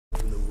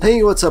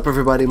Hey, what's up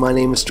everybody, my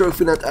name is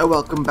Trophynet and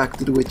welcome back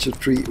to The Witcher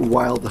 3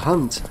 Wild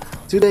Hunt.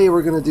 Today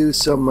we're gonna do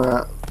some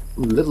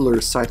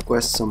littler side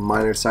quests, some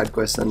minor side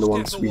quests than the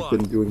ones we've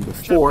been doing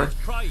before.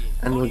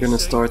 And we're gonna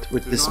start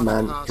with this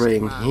man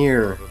praying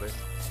here.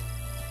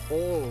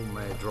 All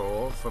may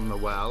draw from the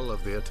well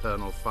of the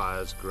Eternal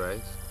Fire's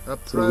grace.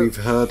 So we've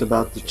heard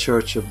about the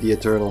Church of the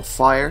Eternal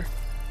Fire,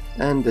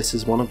 and this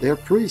is one of their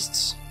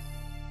priests.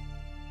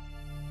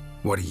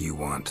 What do you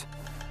want?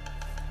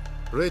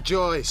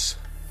 Rejoice,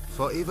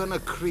 for even a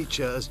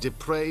creature as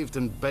depraved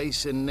and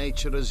base in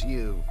nature as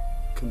you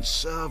can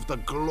serve the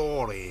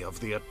glory of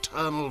the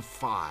Eternal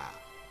Fire.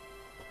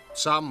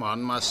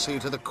 Someone must see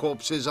to the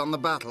corpses on the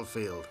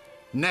battlefield.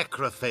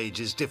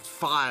 Necrophages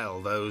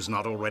defile those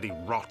not already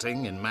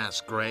rotting in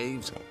mass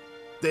graves.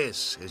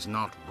 This is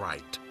not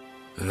right.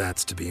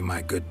 That's to be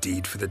my good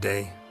deed for the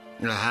day?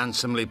 A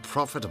handsomely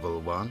profitable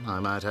one,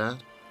 I might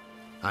add.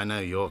 I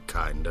know your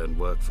kind don't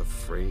work for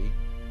free.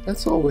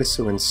 That's always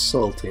so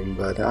insulting,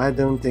 but I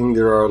don't think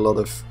there are a lot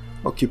of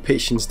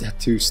occupations that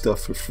do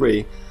stuff for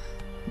free.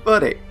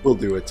 But hey, we'll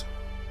do it.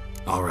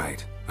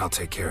 Alright, I'll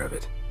take care of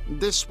it.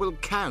 This will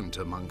count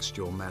amongst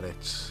your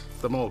merits.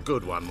 The more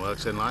good one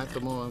works in life,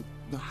 the more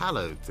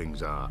hallowed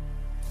things are.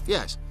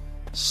 Yes,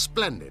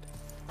 splendid.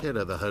 Here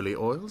are the holy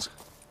oils.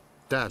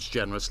 Dash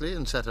generously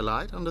and set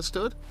alight,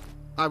 understood?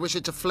 I wish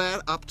it to flare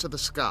up to the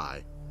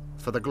sky,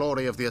 for the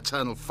glory of the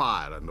Eternal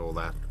Fire and all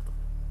that.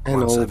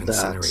 And Once all I've that.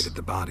 incinerated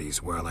the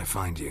bodies, where'll I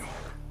find you?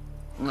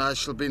 I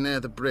shall be near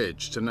the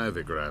bridge to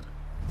Novigrad.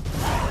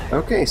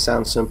 Okay,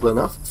 sounds simple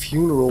enough.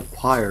 Funeral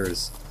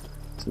pyres.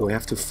 So we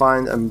have to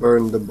find and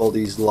burn the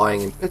bodies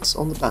lying in pits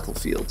on the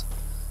battlefield.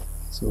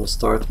 So we'll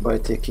start by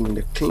taking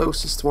the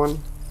closest one,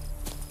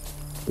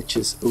 which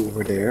is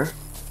over there.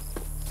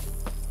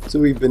 So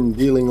we've been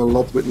dealing a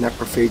lot with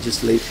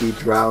necrophages lately,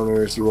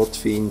 drowners, rot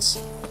fiends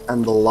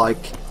and the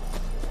like.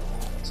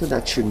 So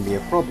that shouldn't be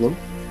a problem.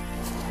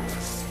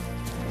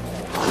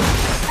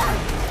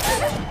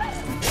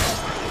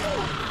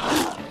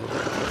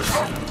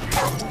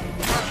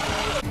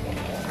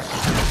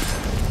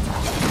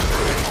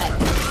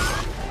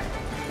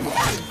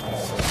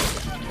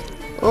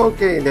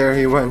 Okay, there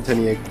he went and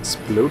he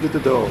exploded the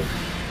door.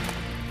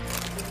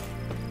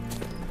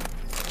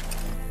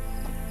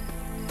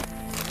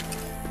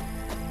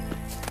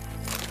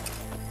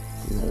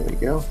 There we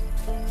go.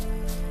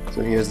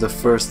 So here's the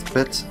first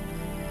pit.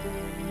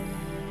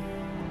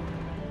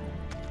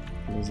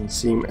 Doesn't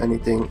seem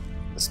anything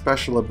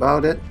special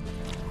about it.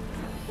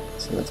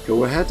 So let's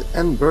go ahead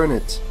and burn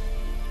it.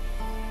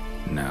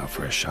 Now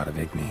for a shot of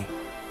Igni.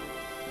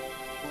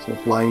 So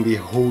applying the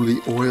holy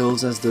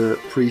oils, as the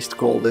priest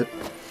called it,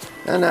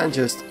 and then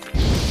just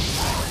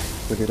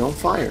put it on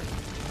fire,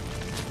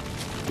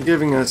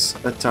 giving us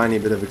a tiny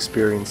bit of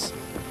experience.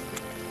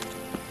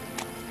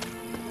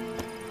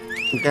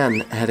 Then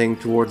heading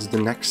towards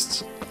the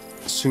next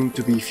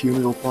soon-to-be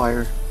funeral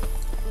pyre,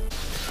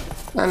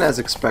 and as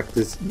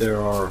expected there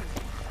are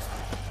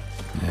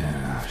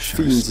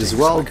fiends as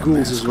well,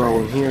 ghouls as well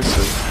in here,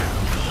 so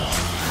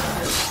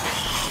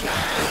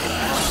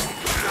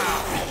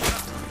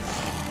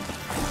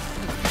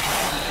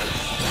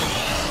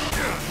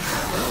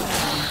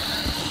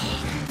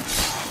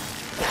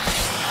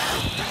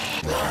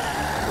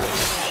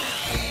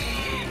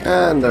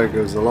and there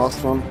goes the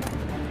last one.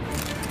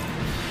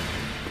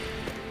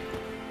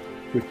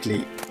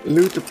 Quickly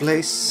loot the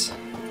place.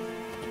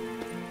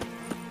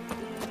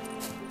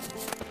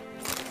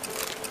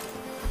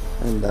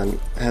 And then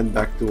head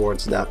back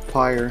towards that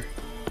pyre.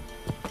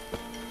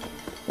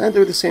 And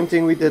do the same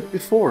thing we did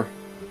before.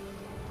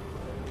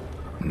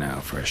 Now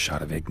for a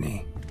shot of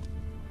Igni.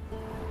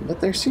 But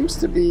there seems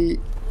to be...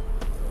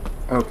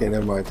 Okay,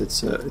 never mind,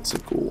 it's a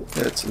ghoul.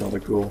 It's another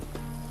ghoul.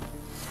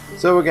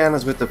 So again,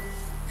 as with the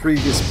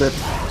previous bit,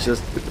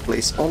 just put the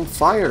place on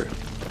fire.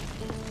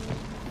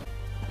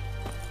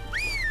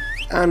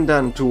 And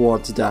then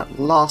towards that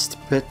last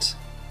pit,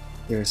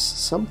 there's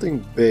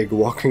something big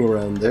walking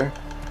around there.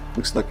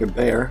 Looks like a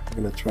bear. I'm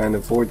gonna try and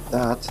avoid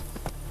that.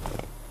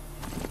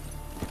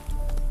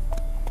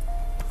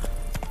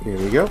 Here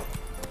we go.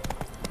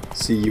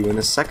 See you in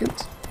a second.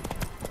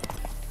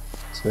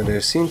 So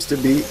there seems to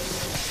be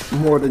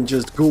more than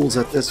just ghouls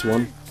at this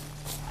one.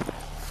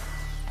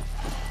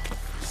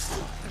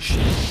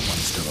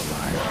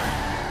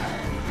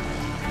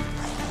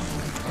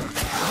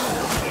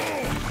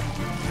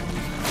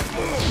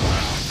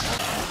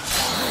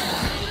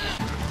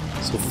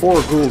 So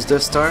 4 ghouls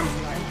this time.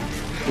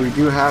 We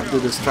do have the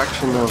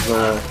distraction of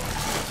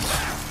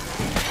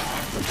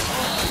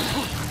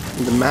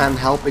the man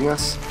helping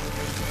us,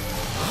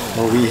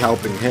 or we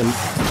helping him.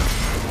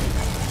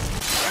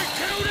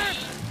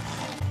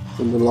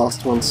 And the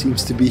last one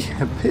seems to be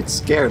a bit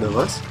scared of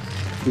us.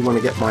 We want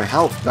to get my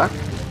health back.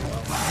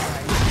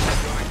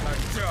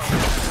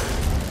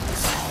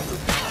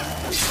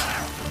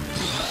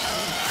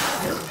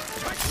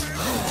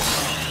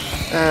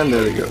 And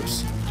there he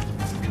goes.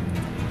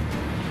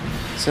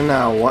 So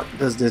now, what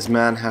does this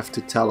man have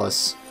to tell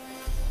us?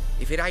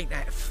 If it ain't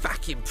that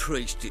fucking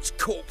priest, it's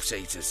corpse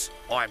eaters.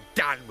 I'm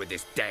done with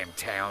this damn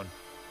town.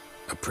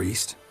 A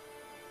priest?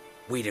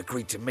 We'd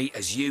agreed to meet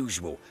as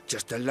usual,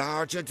 just a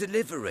larger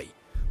delivery.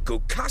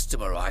 Good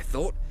customer, I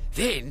thought.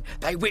 Then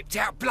they whipped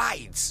out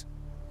blades.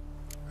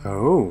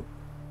 Oh.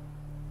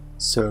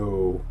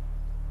 So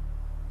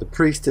the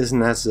priest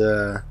isn't as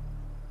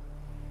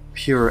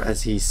pure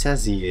as he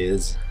says he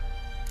is.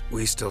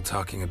 We still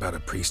talking about a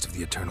priest of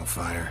the eternal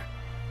fire?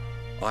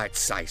 I'd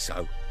say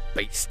so.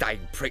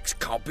 Beat-stained pricks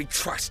can't be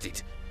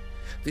trusted.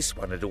 This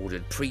one had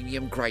ordered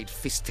premium-grade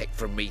fistek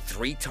from me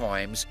 3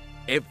 times,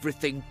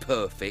 everything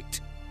perfect,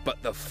 but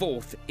the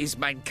 4th, his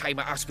men came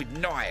at us with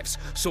knives,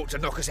 sought to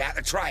knock us out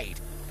of trade.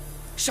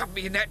 Shoved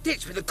me in that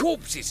ditch with the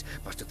corpses.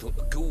 Must have thought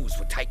the ghouls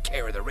would take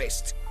care of the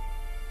rest.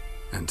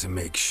 And to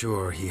make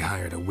sure, he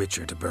hired a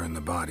witcher to burn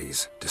the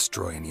bodies,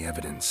 destroy any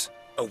evidence.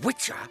 A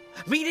witcher?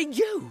 Meaning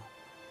you?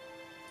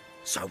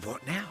 So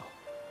what now?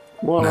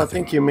 Well, Nothing. I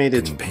think you made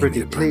it Didn't pay me pretty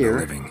to burn the clear.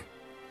 living.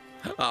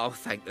 Oh,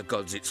 thank the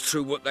gods it's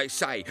true what they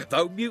say.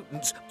 Though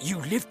mutants, you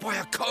live by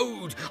a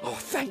code. Oh,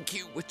 thank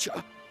you,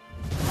 Witcher.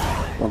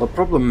 Well, the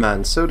problem,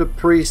 man. So the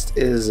priest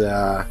is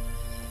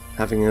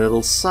having a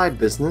little side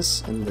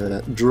business in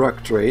the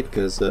drug trade,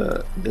 because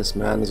this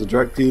man is a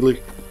drug dealer.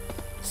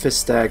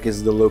 Fistek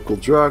is the local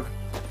drug.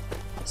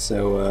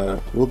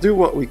 So we'll do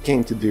what we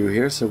came to do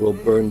here. So we'll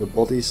burn the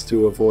bodies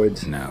to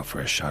avoid Now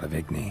for a shot of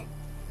Igni.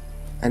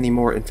 any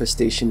more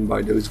infestation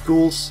by those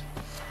ghouls.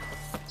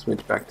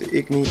 Switch back to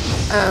Igni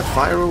and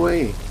fire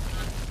away.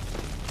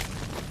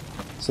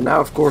 So now,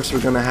 of course,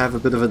 we're gonna have a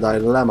bit of a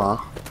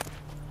dilemma.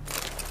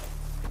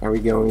 Are we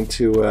going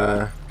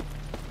to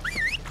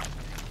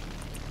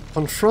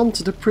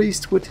confront the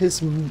priest with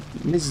his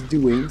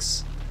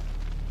misdoings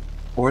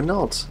or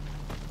not?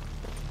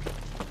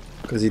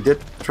 Because he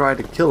did try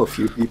to kill a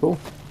few people.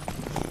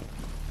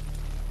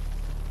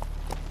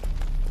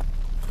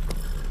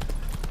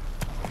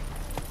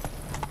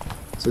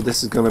 So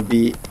this is gonna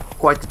be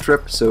quite the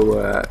trip,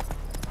 so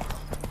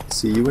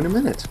see you in a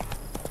minute.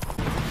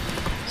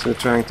 So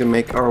trying to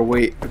make our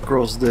way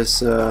across this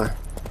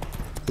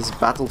this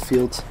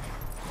battlefield.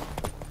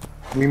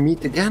 We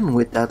meet again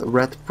with that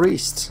red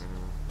priest.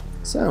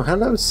 So,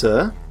 hello,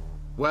 sir.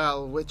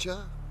 Well,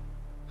 Witcher,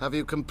 have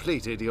you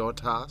completed your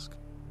task?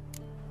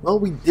 Well,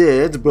 we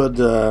did, but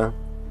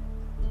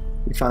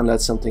we found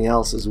out something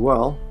else as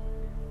well.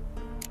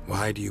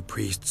 Why do you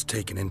priests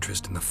take an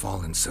interest in the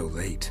fallen so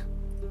late?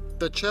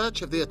 The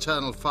Church of the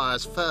Eternal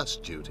Fire's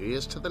first duty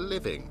is to the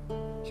living.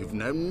 You've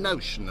no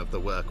notion of the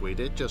work we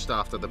did just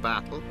after the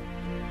battle.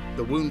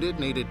 The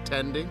wounded needed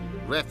tending,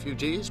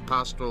 refugees,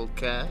 pastoral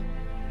care.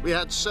 We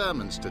had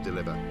sermons to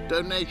deliver,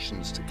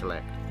 donations to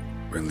collect.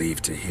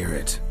 Relieved to hear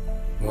it.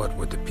 What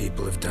would the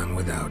people have done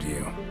without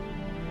you?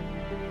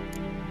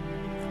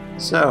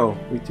 So,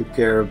 we took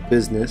care of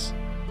business.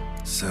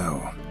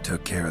 So,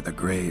 took care of the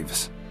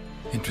graves.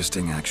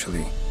 Interesting,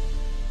 actually.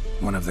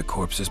 One of the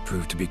corpses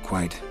proved to be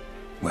quite,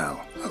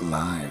 well,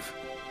 alive.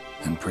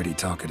 And pretty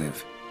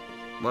talkative.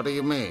 What do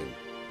you mean?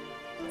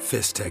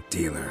 Fistek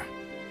dealer.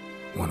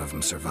 One of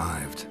them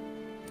survived.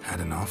 Had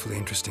an awfully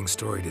interesting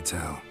story to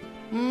tell.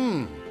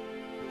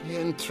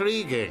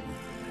 Intriguing.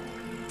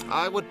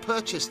 I would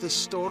purchase this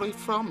story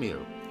from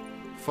you.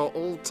 For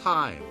all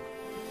time.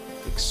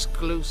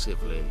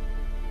 Exclusively.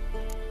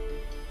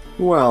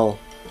 Well,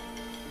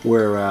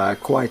 we're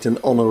quite an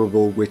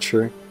honorable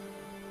witcher.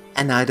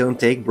 And I don't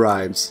take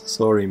bribes.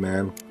 Sorry,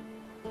 man.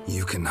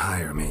 You can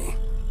hire me,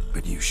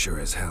 but you sure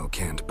as hell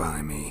can't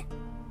buy me.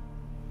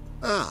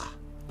 Ah,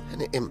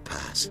 an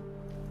impasse.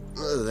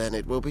 Then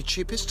it will be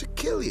cheapest to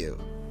kill you.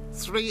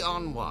 3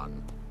 on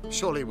 1.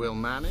 Surely we'll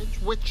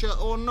manage, Witcher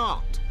or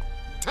not.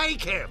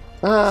 Take him!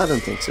 I don't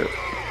think so.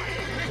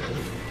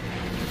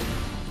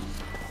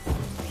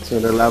 So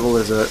the level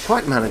is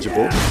quite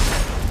manageable.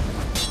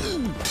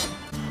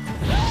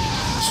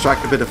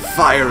 Strike a bit of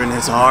fire in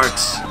his heart.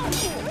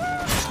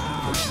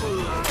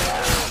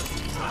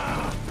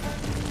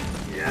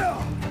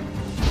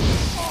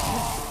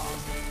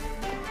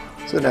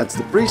 So that's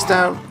the priest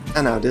down,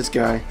 and now this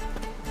guy.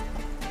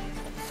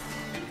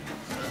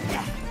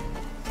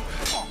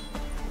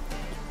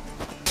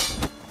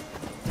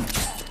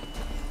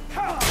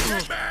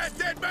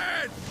 Dead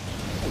man!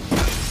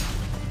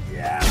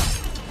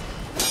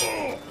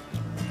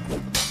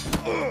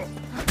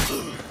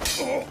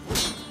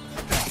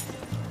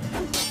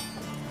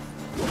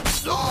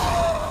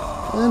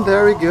 And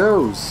there he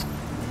goes.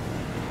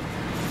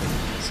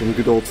 Some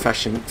good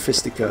old-fashioned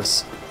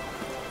fisticuffs.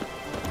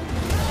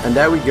 And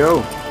there we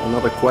go.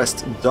 Another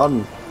quest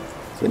done.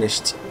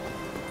 Finished.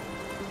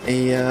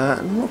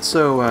 A not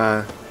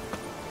so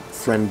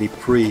friendly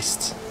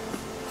priest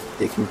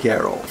taken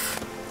care of.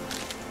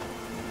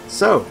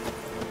 So,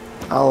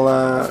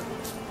 I'll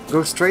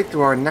go straight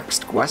to our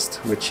next quest,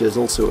 which is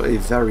also a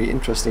very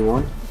interesting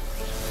one.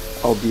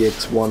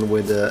 Albeit one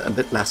with a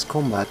bit less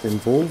combat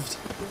involved.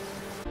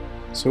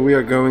 So we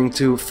are going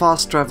to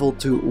fast travel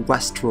to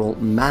Westrel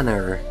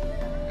Manor,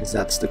 because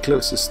that's the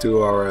closest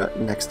to our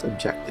next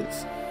objective.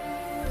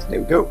 So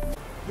there we go.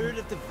 Heard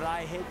of the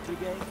Vryhead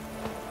Brigade?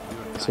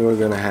 So we're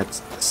gonna head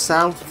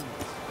south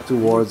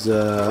towards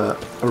a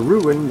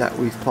ruin that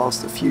we've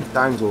passed a few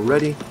times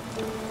already,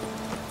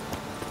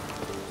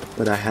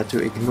 but I had to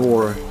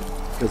ignore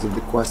because of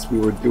the quest we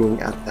were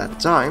doing at that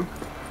time.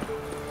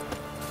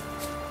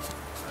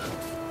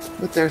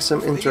 But there's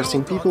some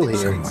interesting people here.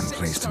 Someone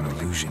placed an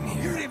illusion You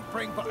here. didn't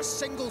bring but a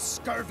single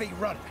scurvy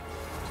run.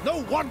 No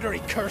wonder he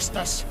cursed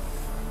us.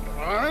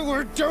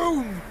 We're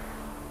doomed.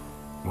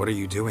 What are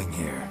you doing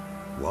here?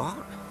 What?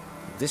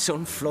 The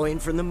sun flying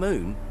from the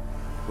moon?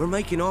 We're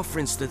making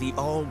offerings to the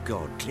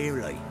Allgod,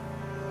 clearly.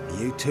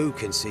 You too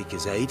can seek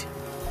his aid.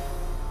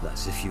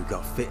 That's if you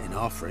got fitting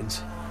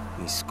offerings.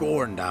 He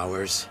scorned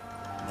ours,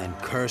 then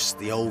cursed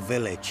the old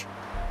village.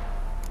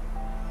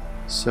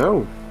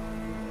 So,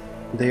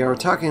 they are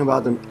talking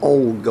about an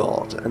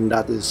Allgod, and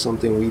that is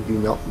something we do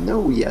not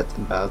know yet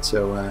about,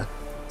 so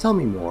tell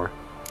me more.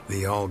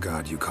 The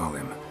Allgod, you call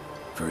him.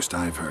 First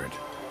I've heard.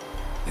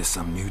 Is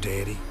some new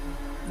deity?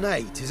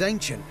 Nay, 'tis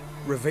ancient,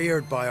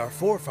 revered by our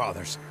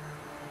forefathers.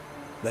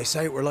 They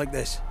say it were like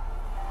this.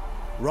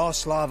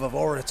 Roslav of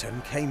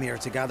Oriton came here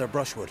to gather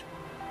brushwood.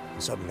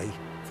 And suddenly,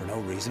 for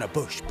no reason, a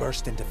bush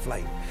burst into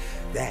flame.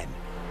 Then,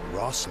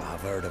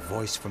 Roslav heard a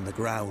voice from the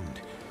ground,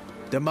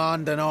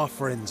 demanding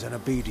offerings and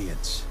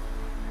obedience.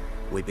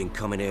 We've been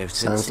coming here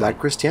since Sounds like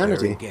then,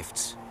 Christianity. bearing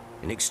gifts,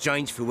 in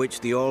exchange for which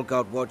the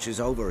Allgod watches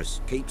over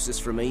us, keeps us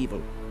from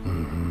evil.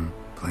 Mm-hmm.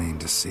 Plain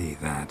to see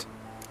that.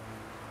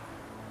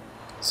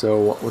 So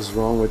what was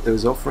wrong with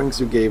those offerings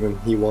you gave him?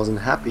 He wasn't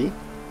happy.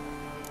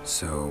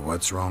 So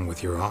what's wrong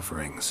with your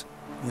offerings?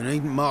 You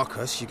needn't mock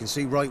us, you can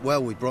see right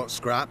well we brought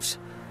scraps.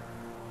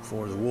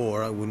 Before the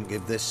war, I wouldn't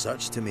give this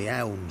such to me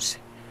hounds.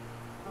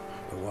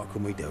 But what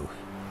can we do?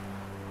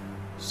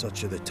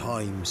 Such are the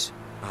times.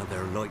 And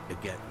they're like to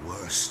get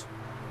worse.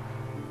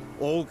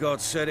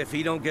 Allgod said if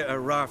he don't get a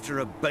rafter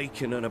of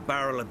bacon and a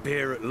barrel of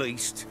beer at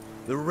least,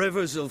 the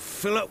rivers will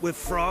fill up with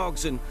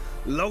frogs and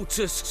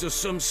locusts or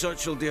some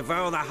such will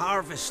devour the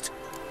harvest.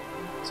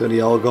 So the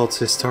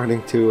Allgods is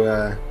starting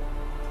to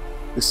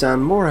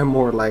sound more and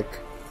more like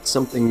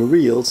something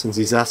real, since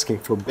he's asking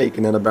for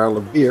bacon and a barrel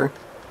of beer.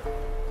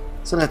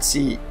 So let's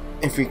see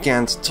if we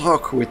can't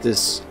talk with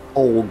this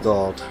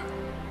Allgod.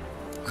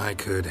 I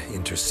could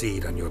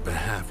intercede on your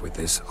behalf with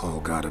this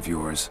Allgod of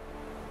yours.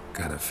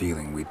 Got a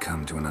feeling we'd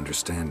come to an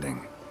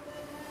understanding.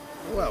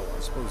 Well, I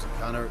suppose it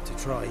can't hurt to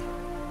try.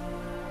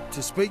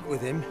 To speak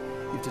with him,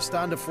 you've to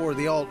stand before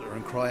the altar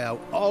and cry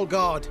out,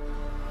 Allgod,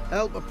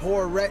 help a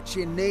poor wretch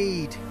in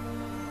need.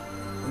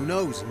 Who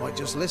knows, he might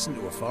just listen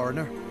to a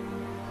foreigner.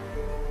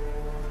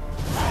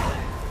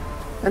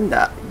 And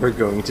that we're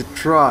going to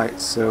try.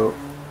 So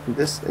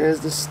this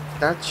is the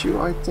statue,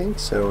 I think.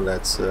 So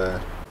let's,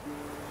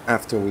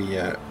 after we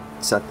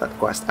set that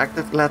quest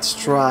active, let's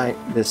try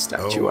this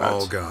statue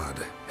out.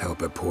 Allgod,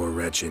 help a poor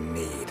wretch in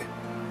need.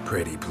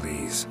 Pretty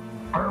please.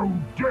 How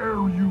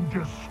dare you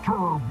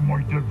disturb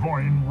my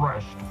divine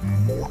rest,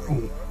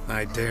 mortal?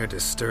 I dare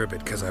disturb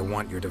it because I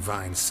want your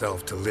divine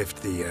self to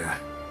lift the,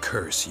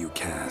 curse you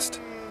cast.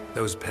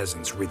 Those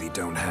peasants really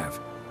don't have.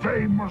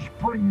 They must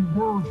bring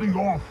worthy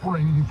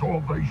offerings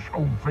or they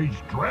shall face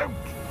drought,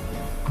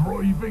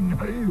 driving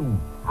hail,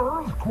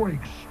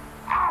 earthquakes,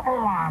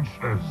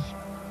 avalanches.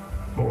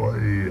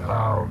 I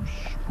have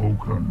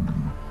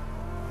spoken.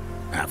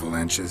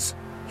 Avalanches?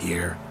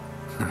 Here?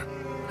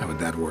 How would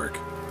that work?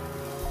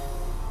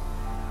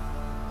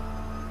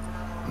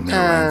 No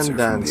answer And from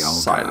then the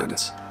Allgod.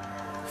 silence.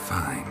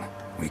 Fine.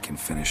 We can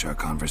finish our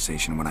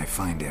conversation when I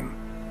find him.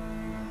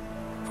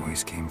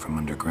 Voice came from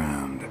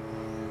underground.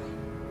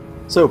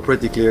 So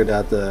pretty clear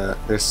that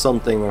there's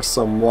something or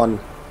someone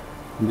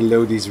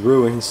below these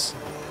ruins,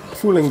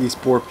 fooling these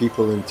poor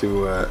people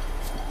into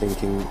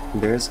thinking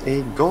there's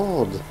a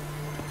god.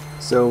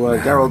 So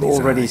Now Geralt in his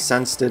already eye.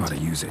 sensed it. Ought to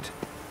use it.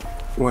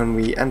 When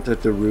we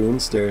entered the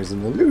ruins, there's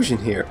an illusion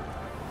here.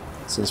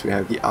 Since we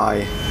have the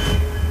eye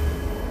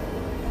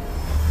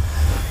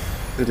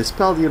to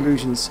dispel the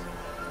illusions,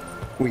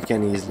 we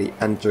can easily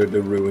enter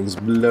the ruins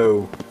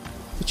below,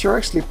 which are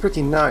actually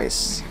pretty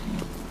nice.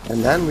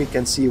 And then we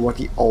can see what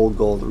the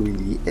Allgod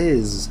really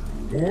is.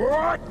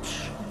 What?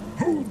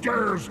 Who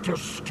dares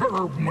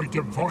disturb my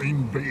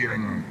divine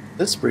being?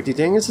 This pretty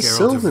thing is a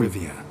Geralt of Sylvan.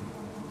 Rivia.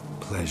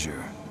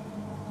 Pleasure.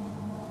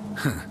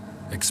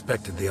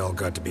 Expected the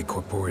Allgod to be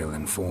corporeal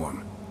in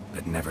form,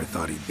 but never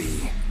thought he'd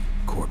be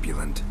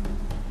corpulent.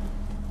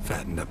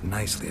 Fattened up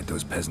nicely at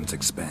those peasants'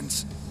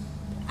 expense.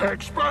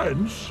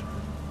 Expense?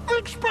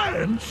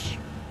 Expense?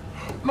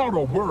 Not a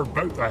word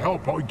about the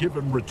help I give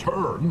in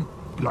return.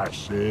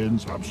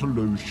 Blessings,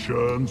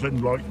 absolutions,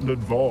 enlightened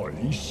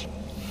advice.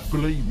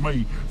 Believe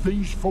me,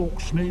 these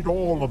folks need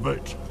all of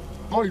it.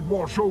 I'd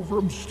watch over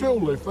them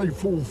still if they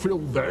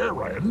fulfilled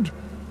their end.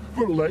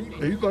 But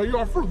lately they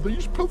offer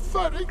these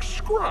pathetic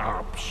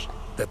scraps.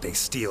 That they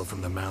steal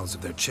from the mouths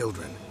of their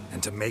children,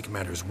 and to make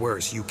matters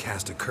worse, you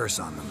cast a curse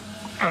on them.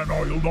 And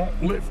I'll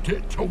not lift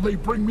it till they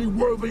bring me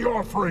worthy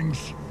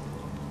offerings.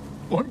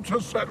 I'm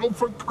to settle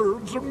for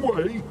curds and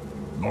whey?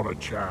 Not a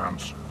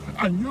chance.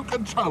 And you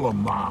can tell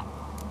them that.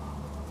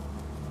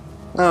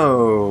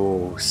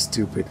 Oh,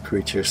 stupid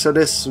creature. So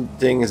this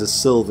thing is a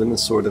Sylvan, a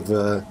sort of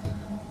a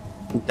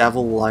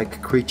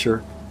devil-like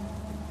creature.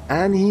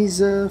 And he's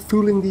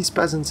fooling these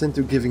peasants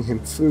into giving him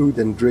food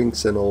and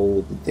drinks and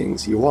all the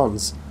things he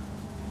wants.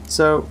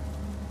 So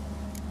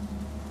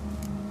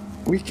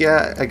we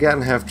can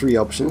again have three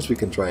options. We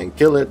can try and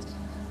kill it,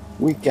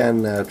 we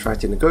can try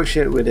to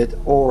negotiate with it,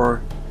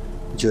 or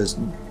just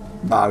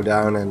bow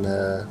down and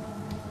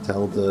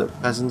tell the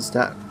peasants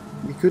that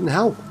we couldn't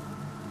help.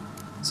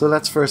 So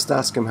let's first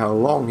ask him how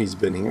long he's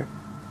been here.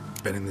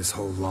 Been in this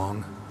hole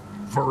long?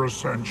 For a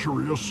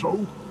century or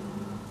so.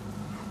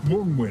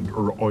 One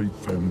winter I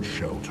found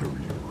shelter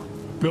here.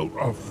 Built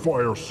a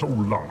fire so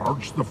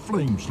large the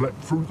flames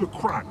leapt through the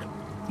crack,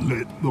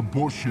 lit the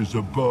bushes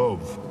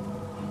above.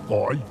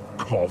 I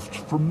coughed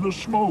from the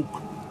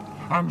smoke,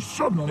 and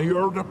suddenly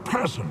heard a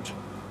peasant.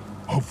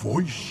 A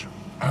voice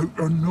out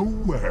of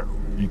nowhere,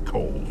 he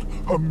called.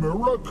 A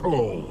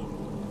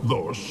miracle.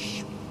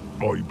 Thus,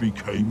 I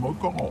became a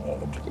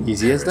god.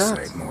 Easy as that.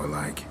 Parasite, more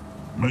like.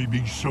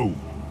 Maybe so.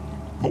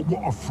 But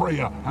what of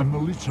Freya and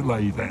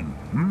Melitele then,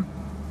 hmm?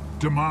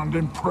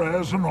 Demanding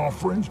prayers and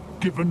offerings,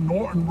 giving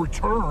naught in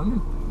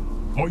return?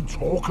 I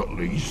talk at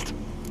least.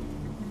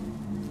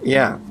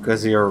 Yeah,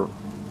 because you're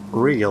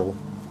real.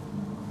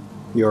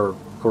 You're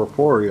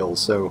corporeal,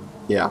 so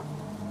yeah.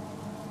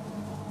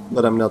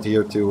 But I'm not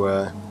here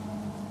to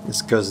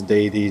discuss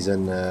deities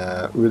and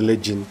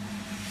religion.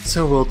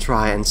 So we'll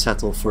try and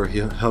settle for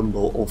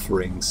humble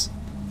offerings.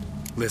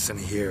 Listen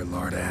here,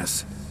 Lord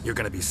Ass. You're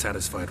gonna be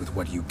satisfied with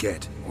what you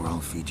get, or I'll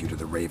feed you to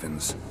the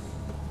ravens.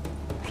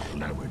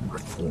 Plowing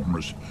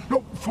reformers.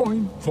 No,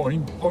 fine,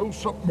 fine. I'll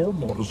sup more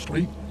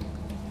modestly.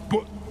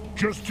 But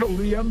just till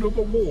the end of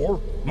the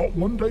war, not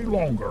one day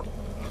longer.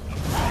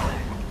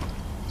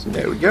 So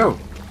there we go.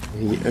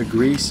 He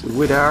agrees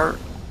with our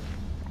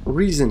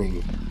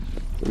reasoning.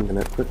 I'm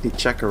gonna quickly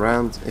check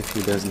around if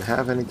he doesn't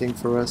have anything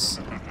for us.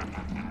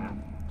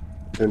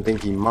 Don't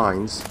think he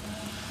minds.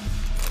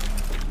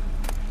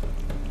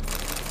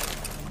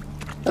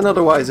 And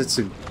otherwise it's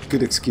a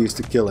good excuse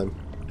to kill him.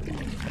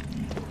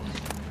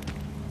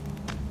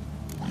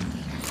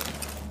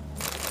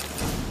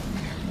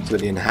 So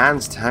the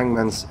enhanced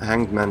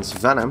hangman's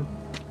venom.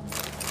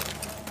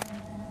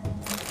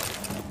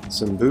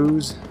 Some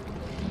booze.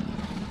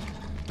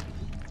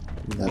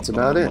 And that's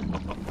about it.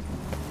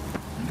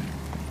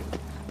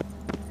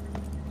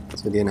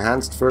 So the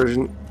enhanced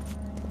version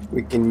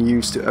we can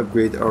use to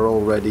upgrade our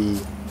already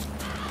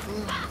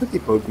pretty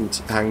potent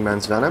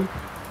hangman's venom.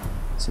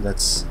 So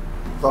let's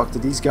talk to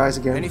these guys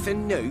again.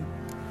 Anything new?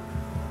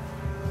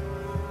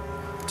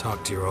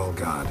 Talk to your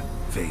Allgod,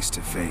 face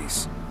to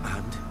face.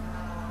 And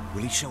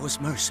will he show us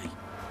mercy?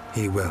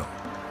 He will.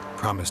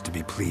 Promise to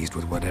be pleased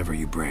with whatever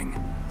you bring.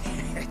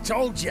 I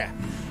told you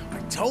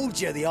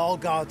the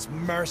Allgod's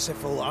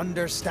merciful,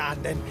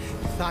 understanding.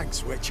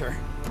 Thanks, Witcher.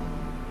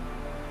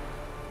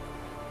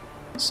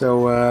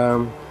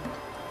 So,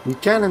 we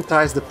can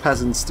entice the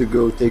peasants to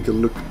go take a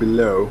look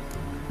below,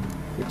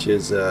 which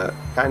is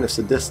kind of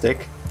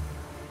sadistic.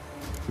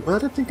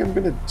 But I think I'm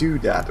gonna do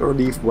that, or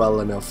leave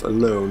well enough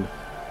alone.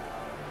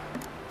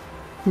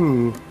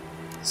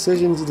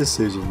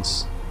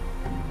 Decisions.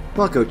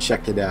 I'll go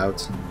check it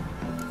out.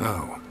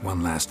 Oh,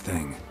 one last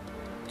thing.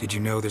 Did you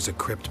know there's a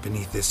crypt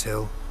beneath this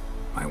hill?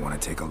 Might want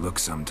to take a look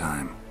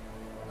sometime.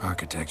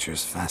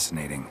 Architecture's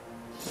fascinating.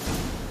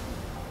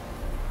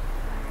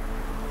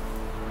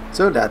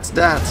 So that's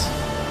that.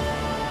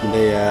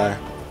 They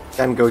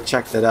can go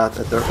check that out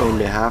at their own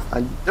behalf.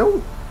 I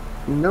don't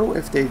know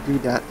if they do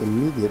that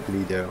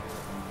immediately though.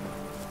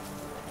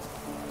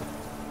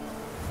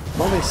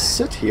 Well, they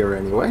sit here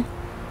anyway.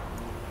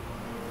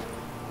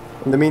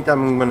 In the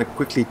meantime, I'm gonna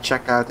quickly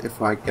check out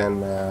if I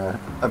can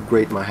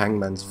upgrade my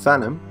hangman's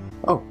venom.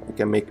 Oh, I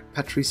can make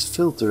Petrie's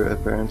filter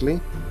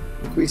apparently.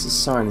 Increases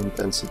sign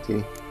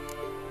intensity.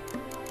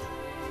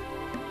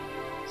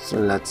 So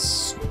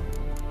let's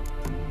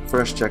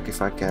first check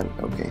if I can.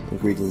 Okay,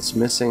 ingredients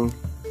missing.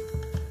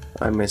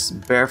 I miss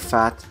bear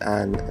fat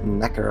and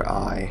necker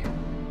eye.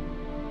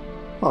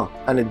 Oh,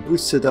 and it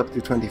boosts it up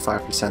to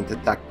 25%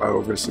 attack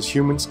power versus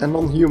humans and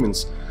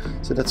non-humans.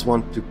 So that's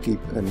one to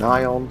keep an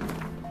eye on.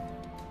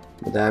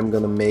 But I'm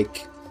gonna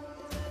make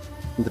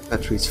the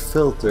Petrie's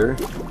filter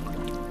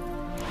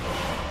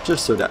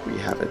just so that we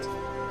have it.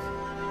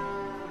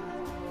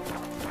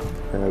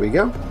 There we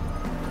go.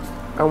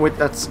 And with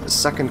that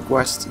second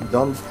quest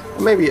done,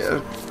 maybe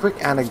a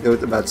quick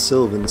anecdote about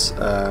Sylvans.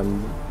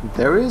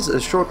 There is a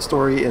short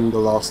story in The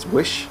Last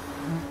Wish,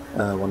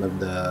 one of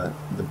the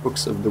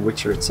books of The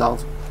Witcher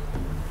itself,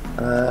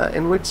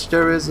 in which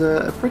there is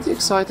a pretty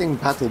exciting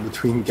battle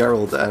between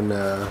Geralt and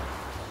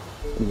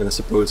I'm gonna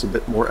suppose a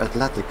bit more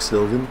athletic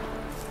Sylvan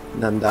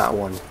than that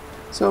one.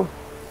 So,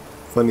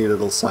 funny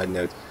little side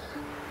note.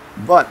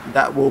 But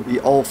that will be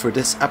all for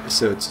this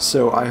episode,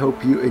 so I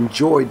hope you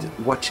enjoyed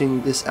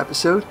watching this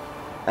episode,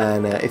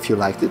 and if you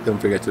liked it, don't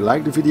forget to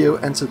like the video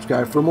and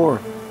subscribe for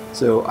more.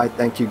 So I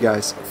thank you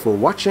guys for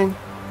watching,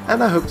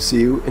 and I hope to see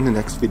you in the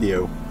next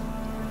video.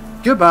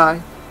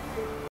 Goodbye!